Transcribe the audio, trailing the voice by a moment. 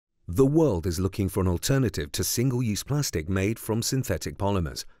The world is looking for an alternative to single-use plastic made from synthetic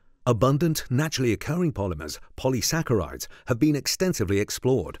polymers. Abundant, naturally occurring polymers, polysaccharides, have been extensively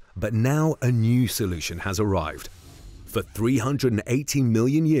explored, but now a new solution has arrived. For 380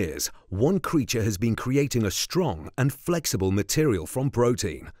 million years, one creature has been creating a strong and flexible material from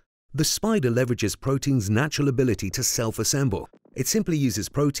protein. The spider leverages protein's natural ability to self-assemble. It simply uses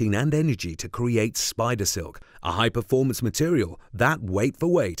protein and energy to create spider silk, a high-performance material that, weight for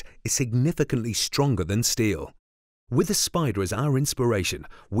weight, is significantly stronger than steel. With the spider as our inspiration,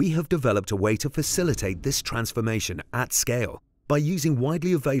 we have developed a way to facilitate this transformation at scale by using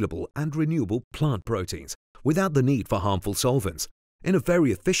widely available and renewable plant proteins without the need for harmful solvents. In a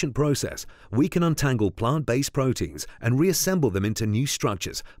very efficient process, we can untangle plant-based proteins and reassemble them into new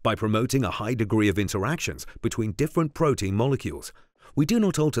structures by promoting a high degree of interactions between different protein molecules. We do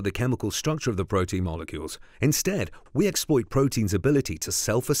not alter the chemical structure of the protein molecules. Instead, we exploit protein's ability to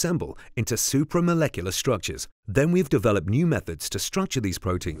self-assemble into supramolecular structures. Then we've developed new methods to structure these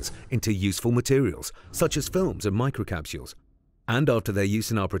proteins into useful materials, such as films and microcapsules. And after their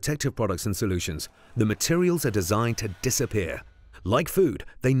use in our protective products and solutions, the materials are designed to disappear. Like food,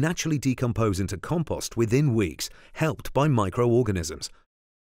 they naturally decompose into compost within weeks, helped by microorganisms.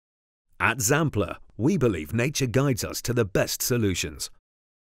 At Zampler, we believe nature guides us to the best solutions.